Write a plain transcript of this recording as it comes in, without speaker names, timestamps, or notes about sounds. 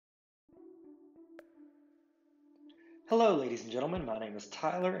Hello, ladies and gentlemen. My name is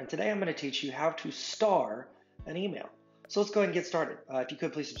Tyler, and today I'm going to teach you how to star an email. So let's go ahead and get started. If you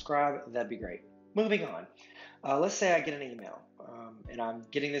could please subscribe, that'd be great. Moving on. Let's say I get an email, and I'm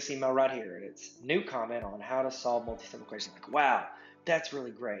getting this email right here, and it's new comment on how to solve multi-step equations. Like, wow, that's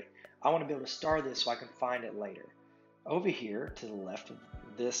really great. I want to be able to star this so I can find it later. Over here to the left of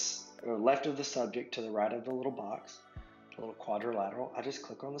this, or left of the subject to the right of the little box, the little quadrilateral, I just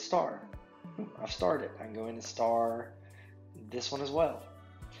click on the star. I've started. I can go in and star this one as well.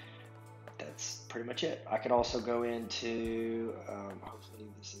 That's pretty much it. I could also go into, hopefully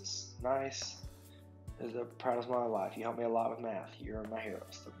this is nice. This is the proudest moment of my life. You help me a lot with math. You're my hero.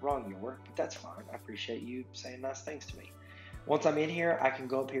 It's the wrong your, but that's fine. I appreciate you saying nice things to me. Once I'm in here, I can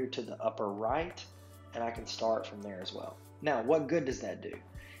go up here to the upper right, and I can start from there as well. Now, what good does that do?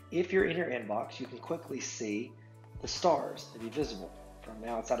 If you're in your inbox, you can quickly see the stars to be visible from the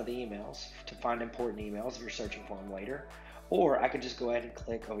outside of the emails to find important emails if you're searching for them later. Or I could just go ahead and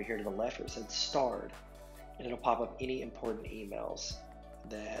click over here to the left where it says starred, and it'll pop up any important emails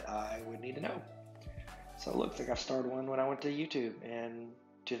that I would need to know. So it looks like I've started one when I went to YouTube in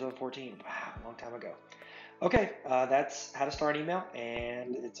 2014. Wow, a long time ago. Okay, that's how to start an email,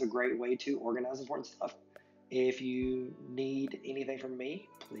 and it's a great way to organize important stuff. If you need anything from me,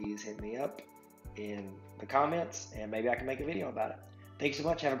 please hit me up in the comments, and maybe I can make a video about it. Thanks so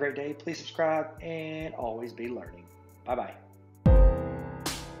much. Have a great day. Please subscribe and always be learning. Bye-bye.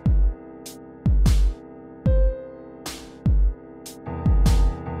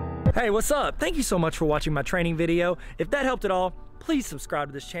 Hey, what's up? Thank you so much for watching my training video. If that helped at all, please subscribe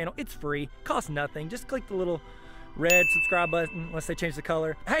to this channel. It's free, costs nothing. Just click the little red subscribe button unless they change the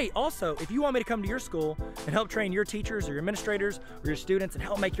color. Hey, also, if you want me to come to your school and help train your teachers or your administrators or your students and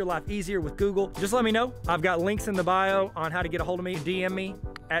help make your life easier with Google, just let me know. I've got links in the bio on how to get a hold of me. DM me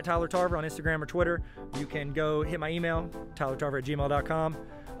at Tyler Tarver on Instagram or Twitter. You can go hit my email,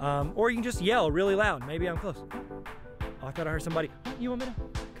 tylertarver@gmail.com, or you can just yell really loud. Maybe I'm close. Oh, I thought I heard somebody. You want me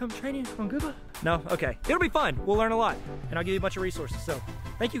to come train you on Google? No? Okay. It'll be fun. We'll learn a lot, and I'll give you a bunch of resources. So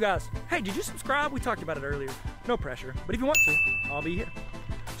thank you guys. Hey, did you subscribe? We talked about it earlier. No pressure, but if you want to, I'll be here.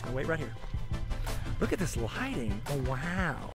 Just gonna wait right here. Look at this lighting. Oh, wow.